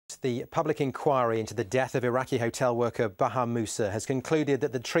The public inquiry into the death of Iraqi hotel worker Baha Mousa has concluded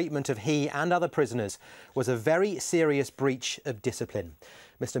that the treatment of he and other prisoners was a very serious breach of discipline.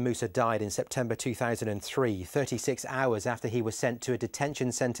 Mr Mousa died in September 2003, 36 hours after he was sent to a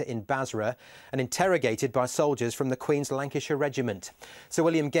detention centre in Basra and interrogated by soldiers from the Queen's Lancashire Regiment. Sir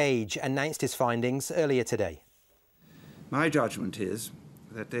William Gage announced his findings earlier today. My judgment is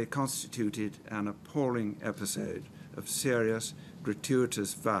that they constituted an appalling episode of serious,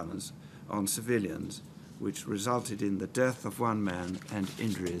 gratuitous violence on civilians, which resulted in the death of one man and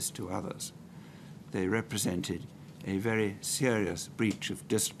injuries to others. They represented a very serious breach of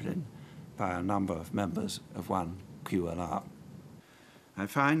discipline by a number of members of one QLR. I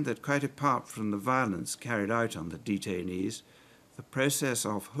find that quite apart from the violence carried out on the detainees, the process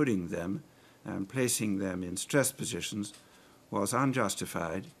of hooding them and placing them in stress positions was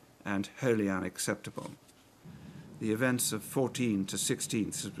unjustified and wholly unacceptable. The events of 14 to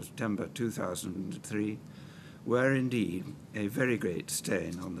 16 September 2003 were indeed a very great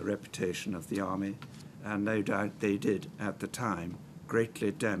stain on the reputation of the Army, and no doubt they did, at the time,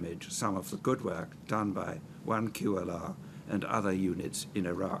 greatly damage some of the good work done by one QLR and other units in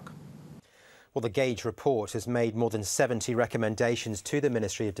Iraq. Well, the Gage report has made more than 70 recommendations to the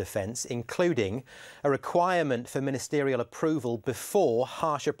Ministry of Defence, including a requirement for ministerial approval before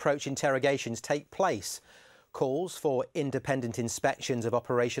harsh approach interrogations take place, calls for independent inspections of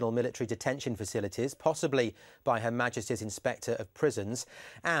operational military detention facilities, possibly by Her Majesty's Inspector of Prisons,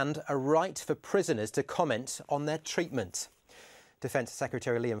 and a right for prisoners to comment on their treatment. Defence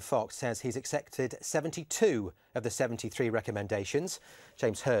Secretary Liam Fox says he's accepted 72 of the 73 recommendations.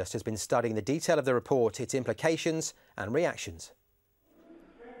 James Hurst has been studying the detail of the report, its implications and reactions.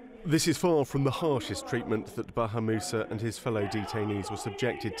 This is far from the harshest treatment that Baha Mousa and his fellow detainees were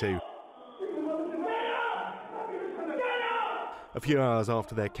subjected to. A few hours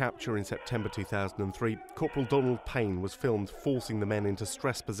after their capture in September 2003, Corporal Donald Payne was filmed forcing the men into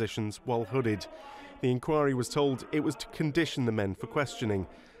stress positions while hooded. The inquiry was told it was to condition the men for questioning.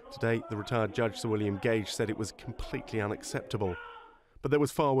 Today, the retired judge Sir William Gage said it was completely unacceptable. But there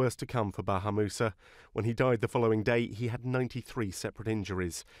was far worse to come for Baha Mousa. When he died the following day, he had 93 separate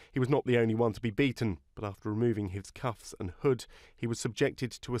injuries. He was not the only one to be beaten, but after removing his cuffs and hood, he was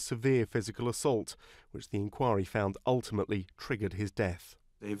subjected to a severe physical assault, which the inquiry found ultimately triggered his death.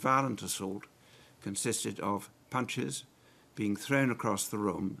 A violent assault consisted of punches, being thrown across the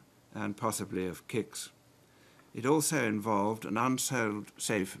room, and possibly of kicks. It also involved an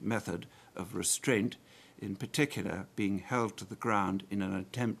unsafe method of restraint, in particular being held to the ground in an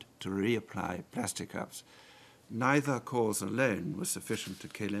attempt to reapply plaster cuffs. Neither cause alone was sufficient to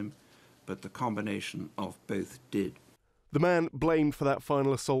kill him, but the combination of both did. The man blamed for that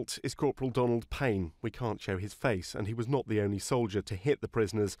final assault is Corporal Donald Payne. We can't show his face, and he was not the only soldier to hit the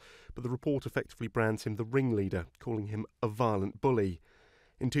prisoners, but the report effectively brands him the ringleader, calling him a violent bully.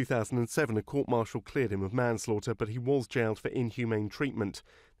 In 2007, a court-martial cleared him of manslaughter, but he was jailed for inhumane treatment,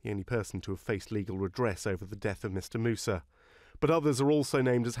 the only person to have faced legal redress over the death of Mr Mousa. But others are also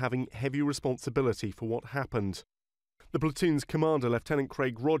named as having heavy responsibility for what happened. The platoon's commander, Lieutenant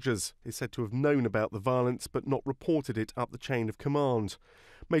Craig Rogers, is said to have known about the violence but not reported it up the chain of command.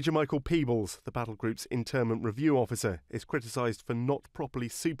 Major Michael Peebles, the battle group's internment review officer, is criticised for not properly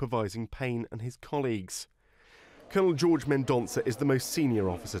supervising Payne and his colleagues. Colonel Jorge Mendonca is the most senior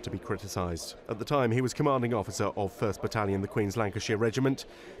officer to be criticised. At the time, he was commanding officer of 1st Battalion, the Queen's Lancashire Regiment.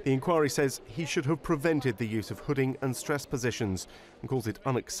 The inquiry says he should have prevented the use of hooding and stress positions and calls it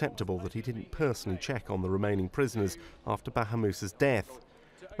unacceptable that he didn't personally check on the remaining prisoners after Baha Mousa's death.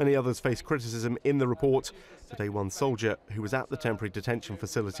 Many others face criticism in the report. Today, one soldier who was at the temporary detention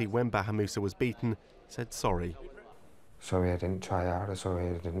facility when Baha Mousa was beaten said sorry. Sorry I didn't try harder,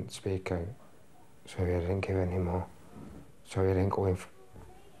 sorry I didn't speak out. Sorry I didn't give any more. Sorry I didn't go in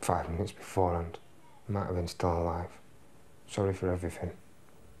 5 minutes beforehand. Might have been still alive. Sorry for everything.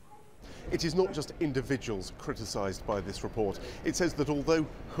 It is not just individuals criticised by this report. It says that although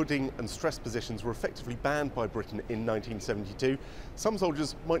hooding and stress positions were effectively banned by Britain in 1972, some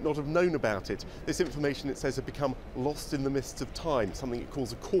soldiers might not have known about it. This information, it says, had become lost in the mists of time, something it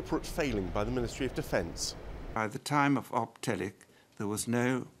calls a corporate failing by the Ministry of Defence. By the time of Optelic, there was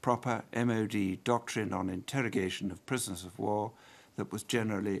no proper MOD doctrine on interrogation of prisoners of war that was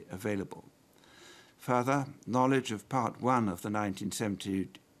generally available. Further, knowledge of Part 1 of the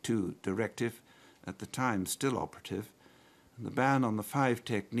 1972 directive, at the time still operative, and the ban on the 5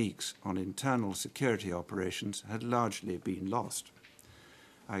 techniques on internal security operations had largely been lost.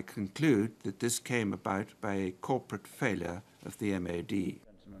 I conclude that this came about by a corporate failure of the MOD.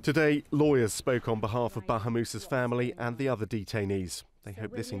 Today, lawyers spoke on behalf of Baha Mousa's family and the other detainees. They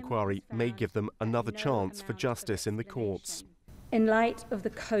hope this inquiry may give them another chance for justice in the courts. In light of the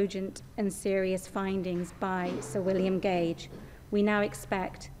cogent and serious findings by Sir William Gage, we now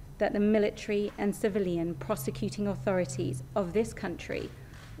expect that the military and civilian prosecuting authorities of this country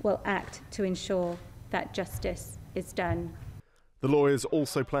will act to ensure that justice is done. The lawyers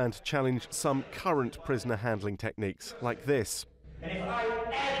also plan to challenge some current prisoner handling techniques, like this.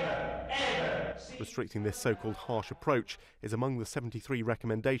 Restricting this so-called harsh approach is among the 73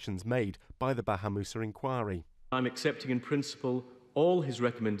 recommendations made by the Baha Mousa inquiry. I'm accepting in principle all his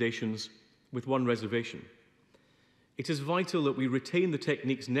recommendations with one reservation. It is vital that we retain the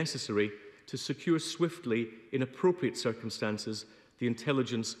techniques necessary to secure swiftly, in appropriate circumstances, the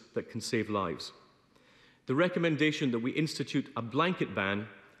intelligence that can save lives. The recommendation that we institute a blanket ban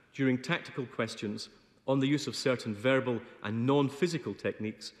during tactical questions on the use of certain verbal and non-physical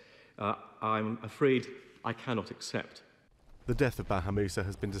techniques, I'm afraid I cannot accept. The death of Baha Mousa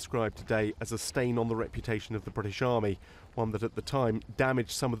has been described today as a stain on the reputation of the British Army, one that at the time damaged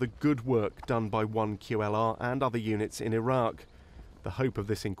some of the good work done by 1 QLR and other units in Iraq. The hope of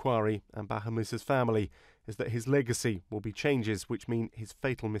this inquiry and Baha Mousa's family is that his legacy will be changes which mean his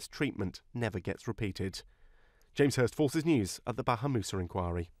fatal mistreatment never gets repeated. James Hurst, Forces News at the Baha Mousa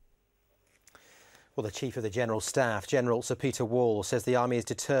inquiry. Well, the Chief of the General Staff, General Sir Peter Wall, says the Army is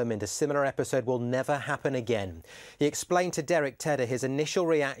determined a similar episode will never happen again. He explained to Derek Tedder his initial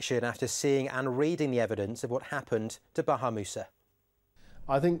reaction after seeing and reading the evidence of what happened to Baha Mousa.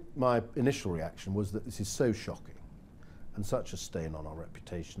 I think my initial reaction was that this is so shocking and such a stain on our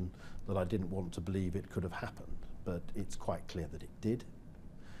reputation that I didn't want to believe it could have happened. But it's quite clear that it did.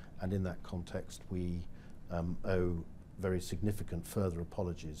 And in that context, we owe very significant further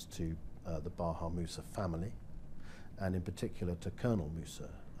apologies to the Baha Mousa family, and in particular to Colonel Mousa,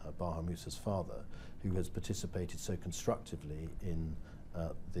 Baha Mousa's father, who has participated so constructively in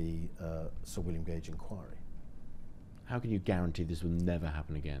the Sir William Gage inquiry. How can you guarantee this will never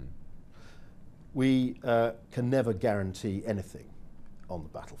happen again? We can never guarantee anything on the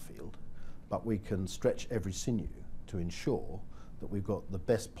battlefield, but we can stretch every sinew to ensure that we've got the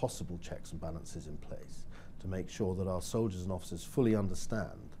best possible checks and balances in place to make sure that our soldiers and officers fully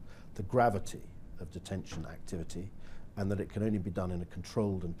understand the gravity of detention activity and that it can only be done in a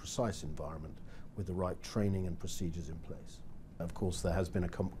controlled and precise environment with the right training and procedures in place. Of course, there has been a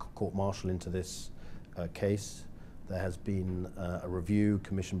court-martial into this case. There has been a review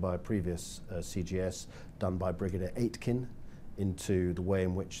commissioned by a previous CGS done by Brigadier Aitken into the way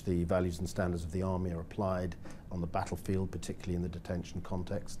in which the values and standards of the Army are applied on the battlefield, particularly in the detention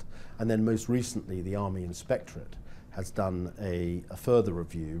context. And then most recently, the Army Inspectorate has done a further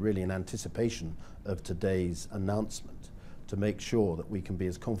review, really in anticipation of today's announcement, to make sure that we can be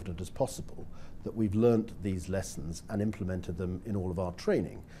as confident as possible that we've learnt these lessons and implemented them in all of our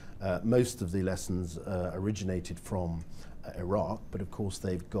training. Most of the lessons originated from Iraq, but of course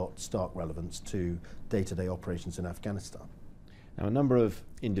they've got stark relevance to day-to-day operations in Afghanistan. Now, a number of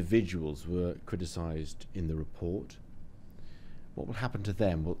individuals were criticised in the report. What will happen to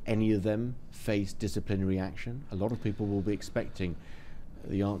them? Will any of them face disciplinary action? A lot of people will be expecting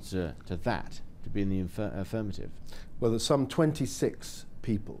the answer to that to be in the affirmative. Well, there's some 26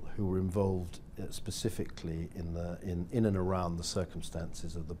 people who were involved specifically in and around the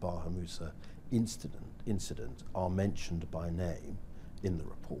circumstances of the Baha Mousa incident are mentioned by name in the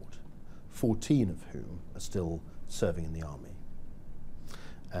report, 14 of whom are still serving in the Army.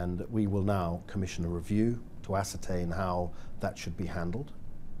 And we will now commission a review to ascertain how that should be handled.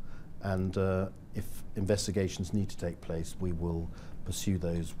 And if investigations need to take place, we will pursue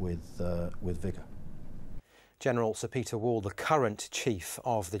those with vigour. General Sir Peter Wall, the current Chief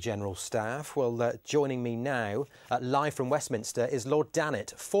of the General Staff. Well, joining me now, live from Westminster, is Lord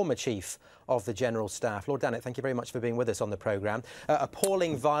Dannatt, former Chief of the General Staff. Lord Dannatt, thank you very much for being with us on the programme.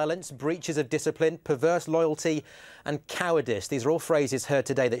 Appalling violence, breaches of discipline, perverse loyalty and cowardice. These are all phrases heard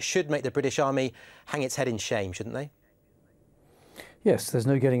today that should make the British Army hang its head in shame, shouldn't they? Yes, there's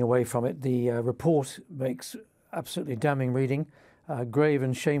no getting away from it. The report makes absolutely damning reading. Grave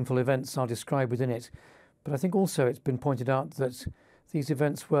and shameful events are described within it. But I think also it's been pointed out that these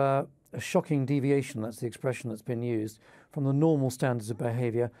events were a shocking deviation, that's the expression that's been used, from the normal standards of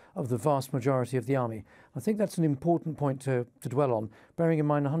behaviour of the vast majority of the Army. I think that's an important point to dwell on, bearing in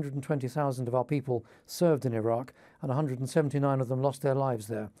mind 120,000 of our people served in Iraq and 179 of them lost their lives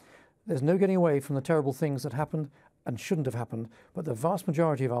there. There's no getting away from the terrible things that happened and shouldn't have happened, but the vast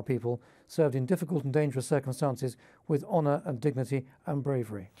majority of our people served in difficult and dangerous circumstances with honour and dignity and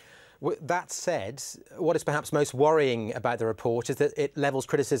bravery. That said, what is perhaps most worrying about the report is that it levels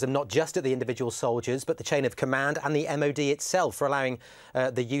criticism not just at the individual soldiers, but the chain of command and the MOD itself for allowing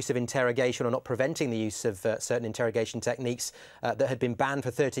the use of interrogation, or not preventing the use of certain interrogation techniques that had been banned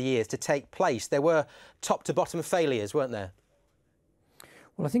for 30 years to take place. There were top-to-bottom failures, weren't there?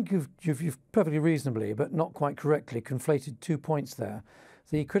 Well, I think you've perfectly reasonably, but not quite correctly, conflated 2 points there.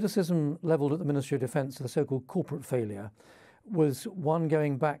 The criticism levelled at the Ministry of Defence of the so-called corporate failure was one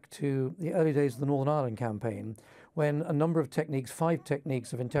going back to the early days of the Northern Ireland campaign, when a number of techniques, 5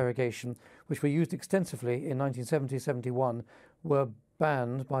 techniques of interrogation, which were used extensively in 1970-71, were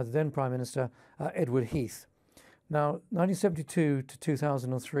banned by the then Prime Minister, Edward Heath. Now, 1972 to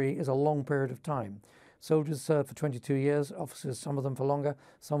 2003 is a long period of time. Soldiers served for 22 years, officers, some of them for longer,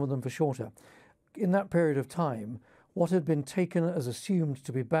 some of them for shorter. In that period of time, what had been taken as assumed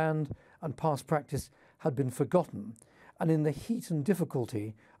to be banned and past practice had been forgotten. And in the heat and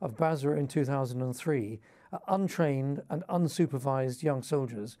difficulty of Basra in 2003, untrained and unsupervised young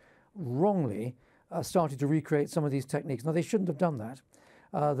soldiers wrongly started to recreate some of these techniques. Now, they shouldn't have done that.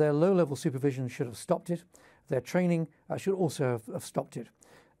 Their low-level supervision should have stopped it. Their training should also have stopped it.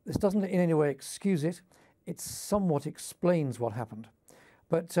 This doesn't in any way excuse it. It somewhat explains what happened.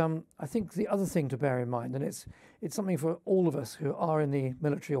 But I think the other thing to bear in mind, and it's something for all of us who are in the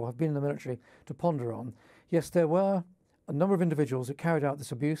military or have been in the military to ponder on, yes, there were a number of individuals that carried out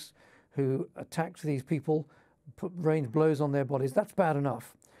this abuse, who attacked these people, rained blows on their bodies. That's bad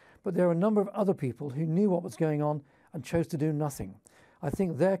enough. But there are a number of other people who knew what was going on and chose to do nothing. I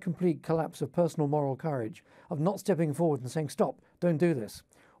think their complete collapse of personal moral courage, of not stepping forward and saying, stop, don't do this,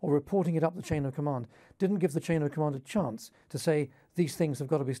 or reporting it up the chain of command, didn't give the chain of command a chance to say, these things have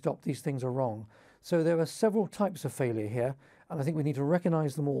got to be stopped, these things are wrong. So there are several types of failure here, and I think we need to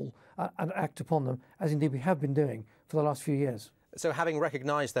recognise them all and act upon them, as indeed we have been doing for the last few years. So having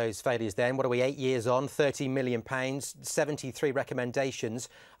recognised those failures then, what are we, 8 years on, £30 million, 73 recommendations,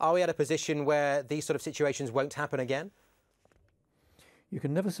 are we at a position where these sort of situations won't happen again? You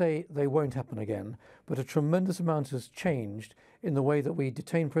can never say they won't happen again, but a tremendous amount has changed in the way that we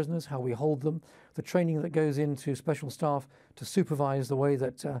detain prisoners, how we hold them, the training that goes into special staff to supervise the way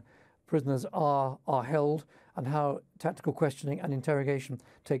that prisoners are held, and how tactical questioning and interrogation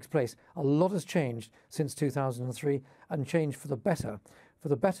takes place. A lot has changed since 2003, and changed for the better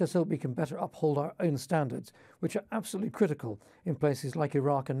so that we can better uphold our own standards, which are absolutely critical in places like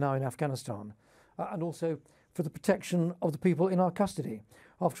Iraq and now in Afghanistan, and also for the protection of the people in our custody.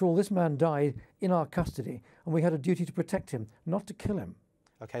 After all, this man died in our custody, and we had a duty to protect him, not to kill him.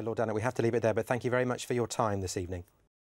 OK, Lord Danner, we have to leave it there, but thank you very much for your time this evening.